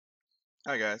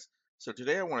Hi guys. So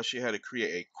today I want to show you how to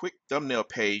create a quick thumbnail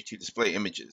page to display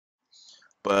images.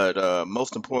 But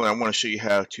most importantly, I want to show you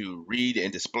how to read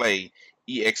and display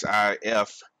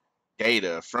EXIF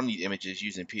data from these images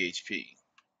using PHP.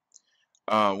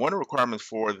 One of the requirements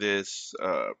for this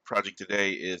project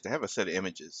today is to have a set of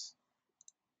images.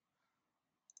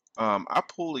 I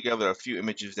pulled together a few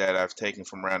images that I've taken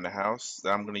from around the house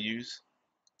that I'm going to use.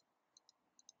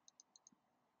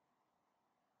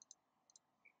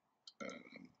 Um,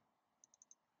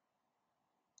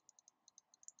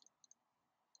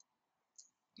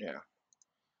 yeah.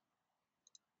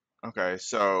 Okay,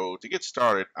 so to get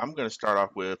started, I'm going to start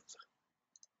off with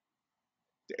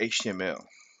the HTML.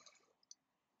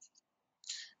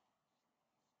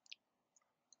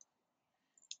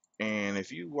 And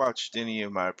if you watched any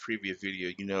of my previous video,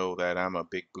 you know that I'm a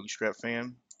big bootstrap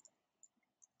fan.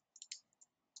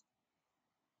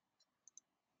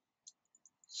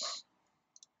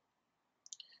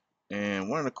 And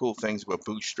one of the cool things about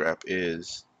bootstrap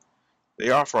is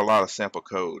they offer a lot of sample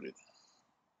code.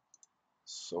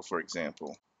 So for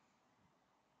example,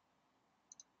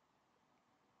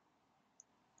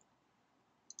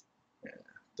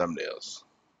 thumbnails.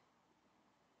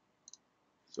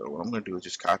 So what I'm going to do is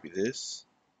just copy this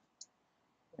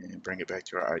and bring it back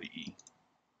to our IDE.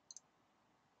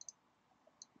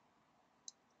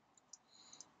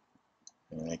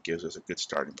 And that gives us a good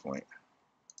starting point.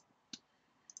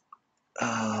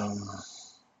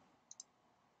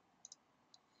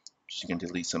 Just going to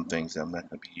delete some things that I'm not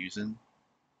going to be using.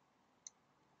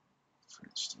 For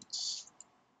instance,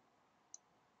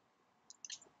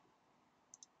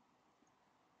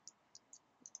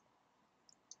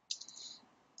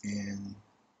 and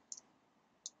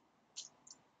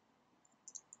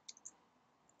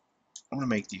I want to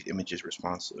make these images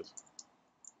responsive.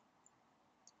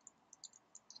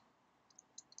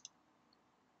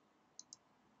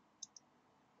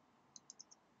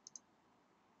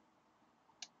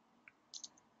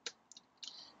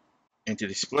 And to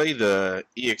display the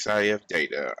EXIF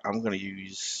data, I'm going to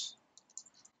use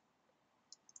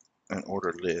an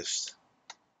ordered list.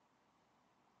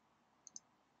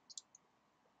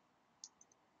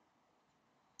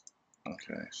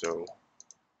 Okay, so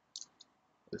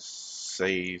let's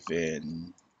save this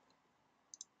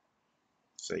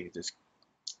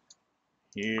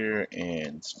here,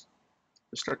 and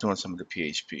let's start doing some of the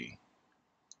PHP.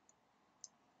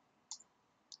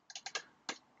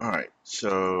 All right,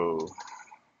 so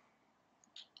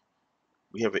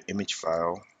we have an image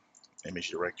file, image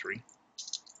directory.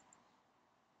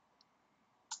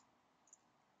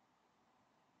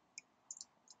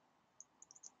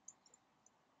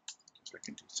 So I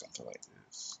can do something like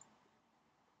this.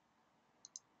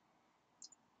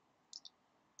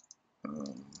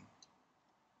 Um,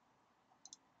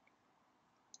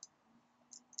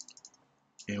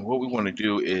 and what we want to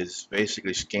do is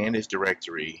basically scan this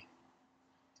directory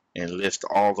and list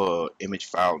all the image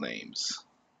file names,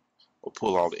 or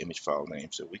pull all the image file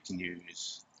names. So we can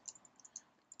use,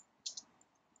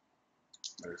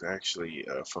 there's actually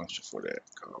a function for that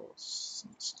called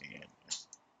scan.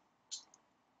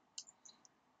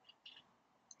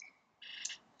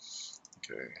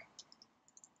 Okay,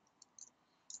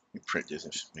 let me print this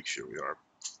and make sure we are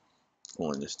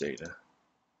pulling this data.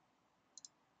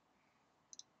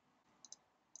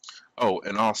 Oh,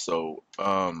 and also,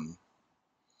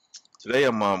 today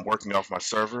I'm working off my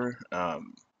server.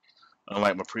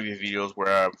 Unlike my previous videos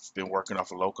where I've been working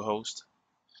off a local host.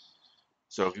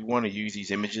 So if you want to use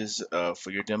these images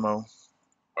for your demo,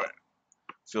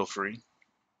 feel free.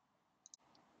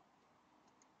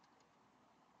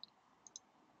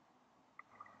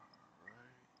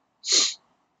 So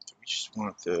we just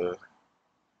want the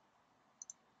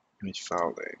image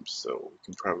file name, so we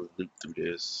can probably loop through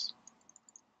this.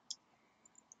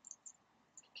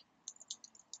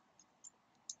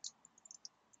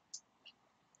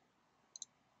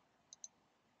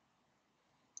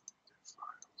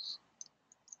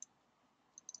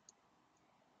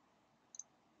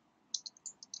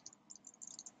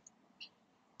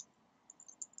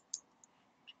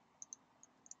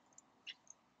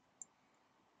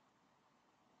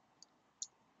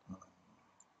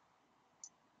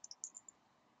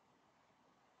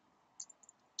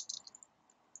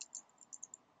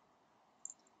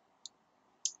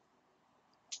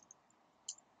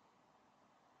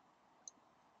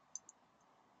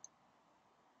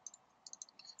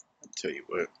 I'll tell you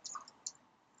what,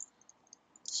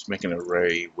 let's make an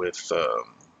array with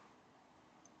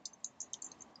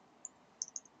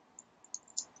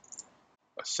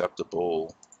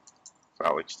acceptable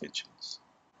file extensions.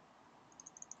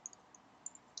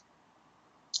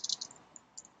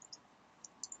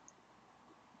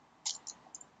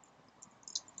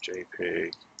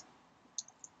 JPEG,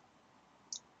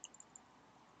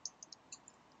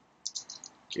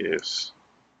 GIFs,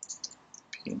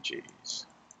 PNGs.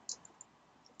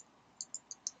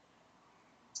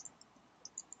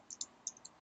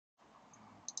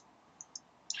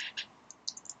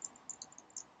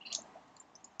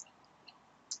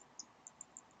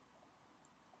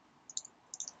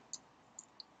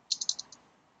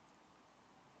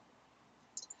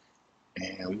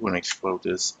 And we want to explode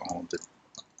this on the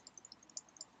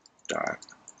dot.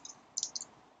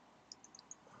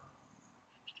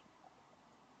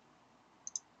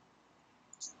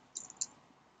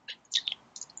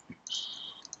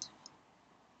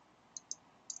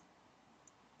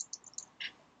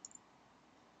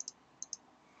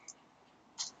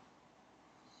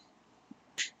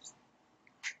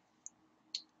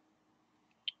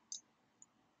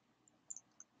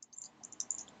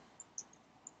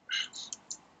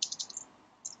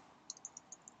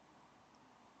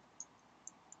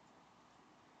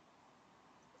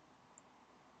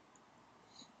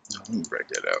 Let me write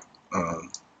that out.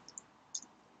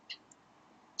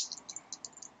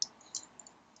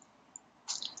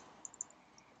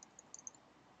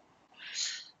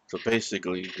 So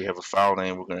basically, we have a file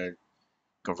name. We're going to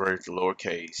convert it to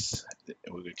lowercase,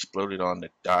 and we explode it on the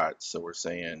dot. So we're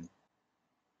saying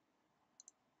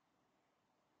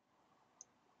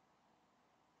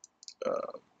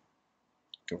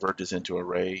convert this into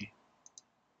array.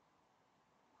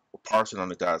 We'll parse it on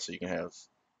the dot, so you can have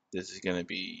this is going to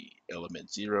be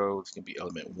element 0. It's going to be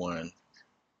element 1,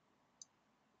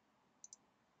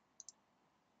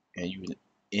 and you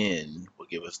n will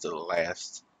give us the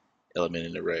last element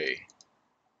in the array.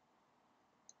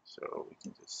 So we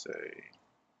can just say,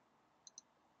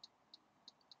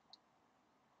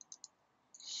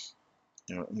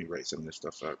 let me write some of this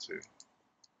stuff out too.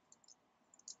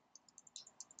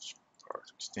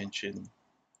 Parse extension.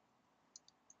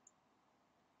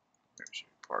 There's your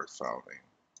parse file name.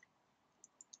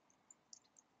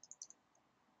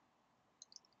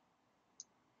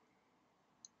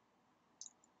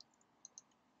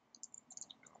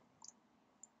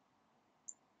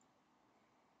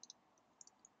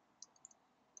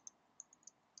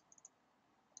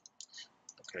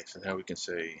 Okay, so now we can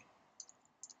say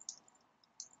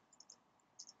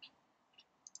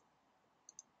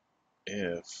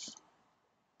if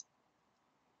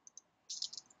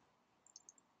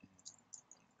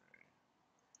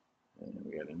and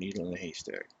we got a needle in a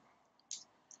haystack.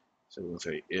 So we'll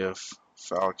say if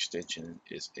file extension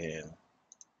is in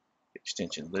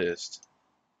extension list,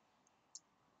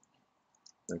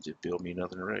 then just build me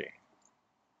another array.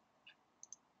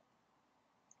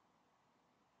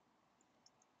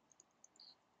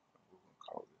 We're going to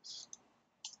call this.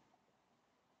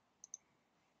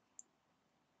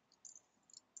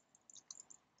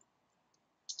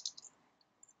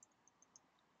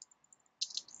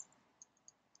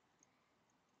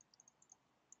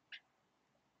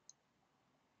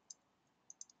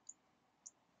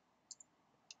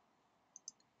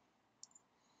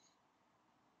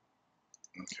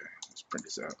 Okay, let's print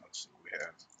this out. Let's see what we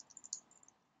have.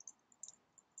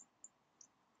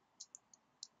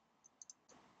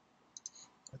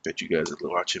 I bet you guys are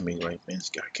watching me like, man, this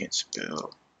guy can't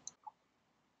spell.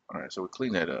 All right, so we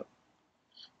clean that up.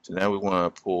 So now we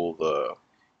want to pull the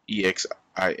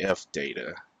EXIF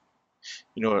data.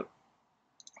 You know what?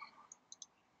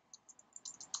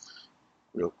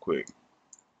 Real quick.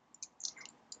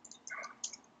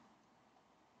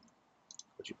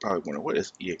 But you probably wonder, what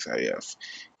is EXIF?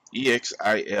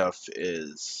 EXIF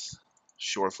is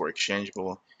short for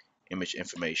Exchangeable Image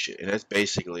Information. And that's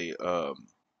basically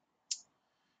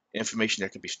information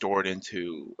that can be stored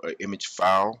into an image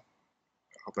file.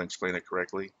 I hope I explained that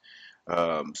correctly.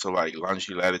 So like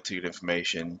longitude, latitude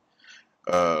information,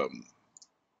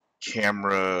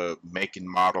 camera, make and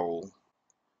model,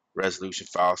 resolution,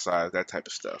 file size, that type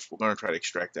of stuff. We're going to try to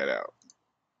extract that out.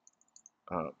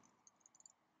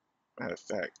 Matter of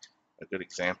fact, a good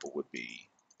example would be,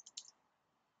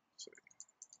 so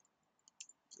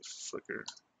just flicker.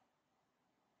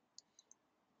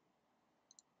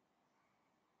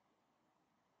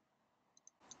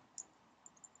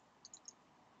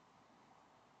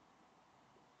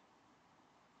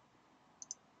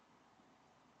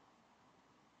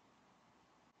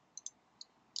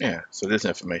 Yeah, so this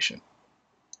information.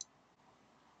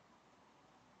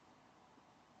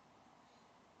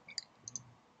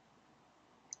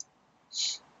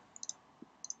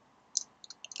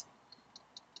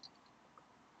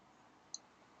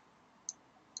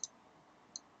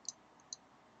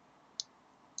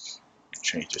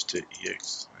 Change this to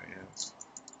EXIF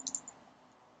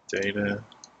data.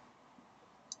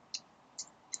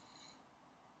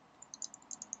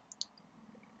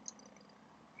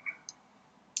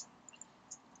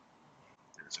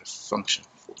 function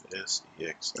for this.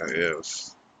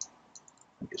 EXIF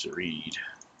is read,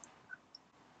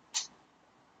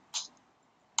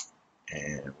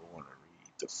 and we want to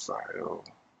read the file.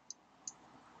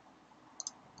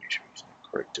 Make sure it's in the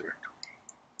correct directory.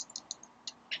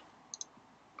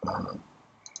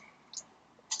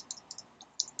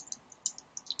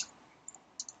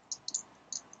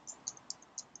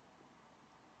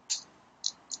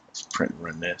 Let's print and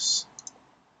run this.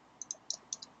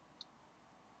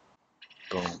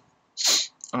 Boom.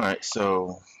 Alright,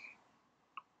 so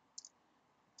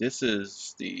this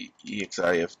is the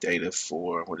EXIF data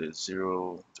for what is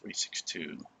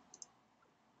 0362.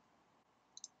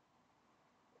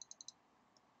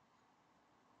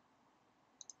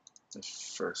 The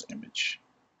first image.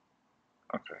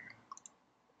 Okay.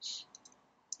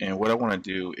 And what I want to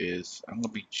do is I'm going to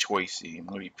be choicey. I'm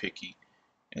going to be picky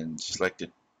and select the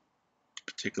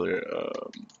particular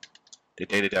the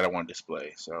data that I want to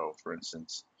display. So, for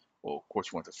instance, well, of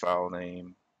course, you want the file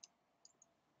name.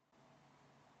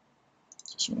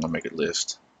 Just want to make a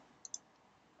list.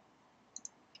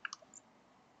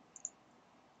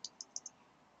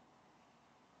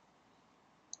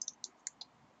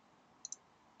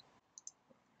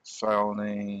 File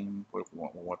name. What we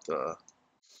want? We want the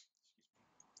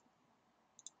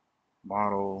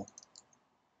model.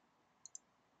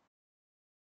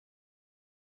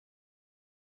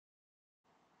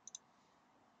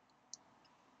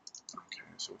 Okay,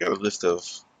 so we got a list of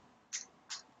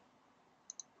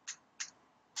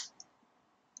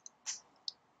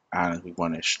items we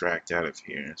want to extract out of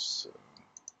here. So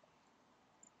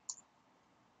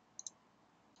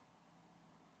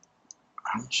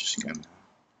I'm just gonna copy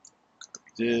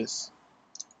this,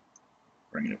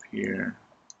 bring it up here.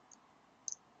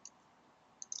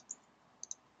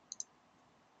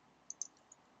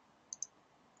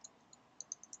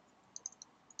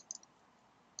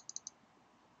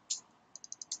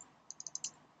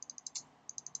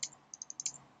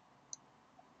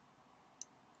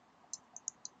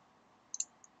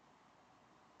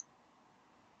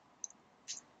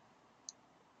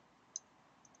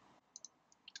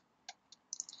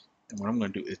 And what I'm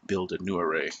going to do is build a new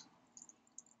array.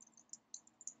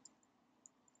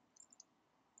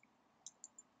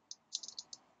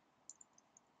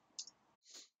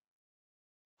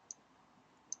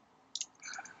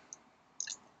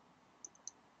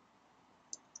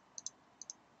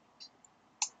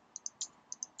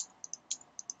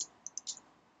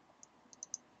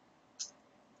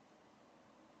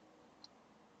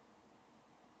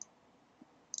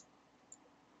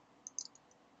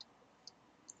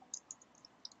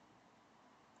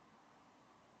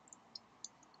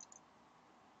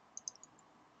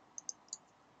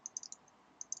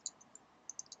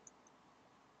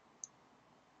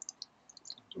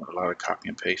 Doing a lot of copy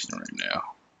and pasting right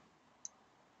now.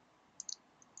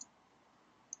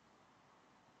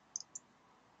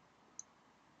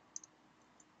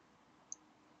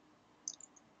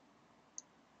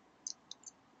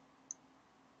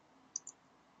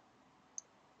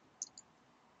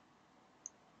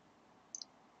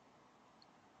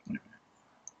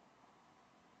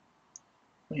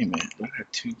 Wait a minute, do I have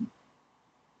two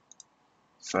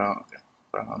file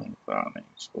name,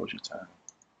 exposure time.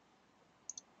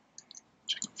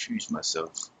 I confused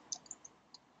myself.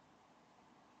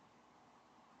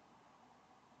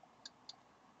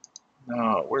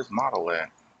 No, where's model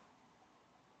at?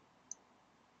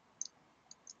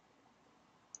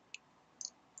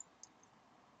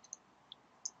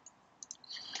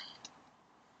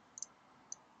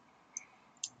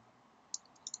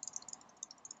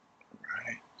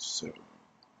 Right, so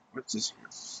what's this here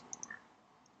for?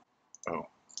 Oh,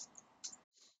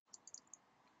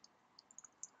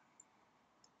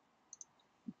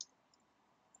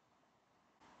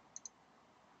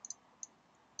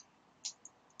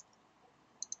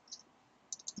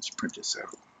 let's print this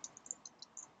out.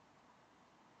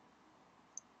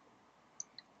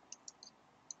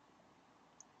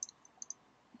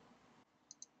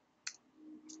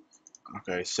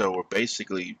 Okay, so we're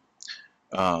basically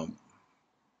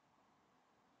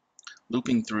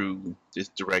looping through this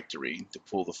directory to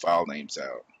pull the file names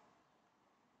out.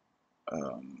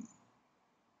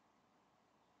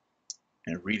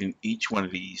 And reading each one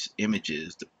of these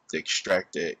images to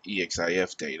extract the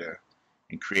EXIF data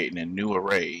and creating a new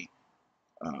array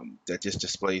that just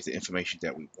displays the information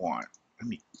that we want. Let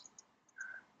me,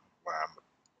 wow, I'm a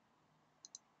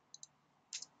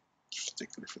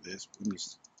stickler for this. Let me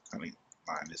kind of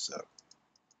line this up.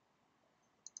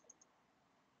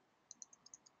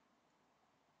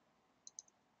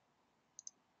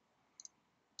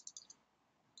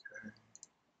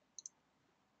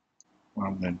 what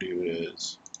I'm going to do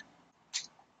is,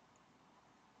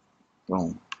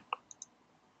 boom.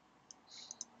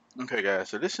 Okay, guys,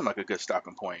 so this seems like a good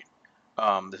stopping point.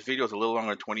 This video is a little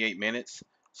longer than 28 minutes,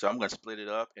 so I'm going to split it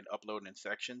up and upload it in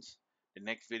sections. The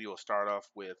next video will start off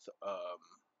with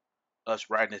us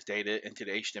writing this data into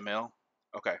the HTML.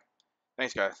 Okay,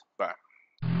 thanks, guys. Bye.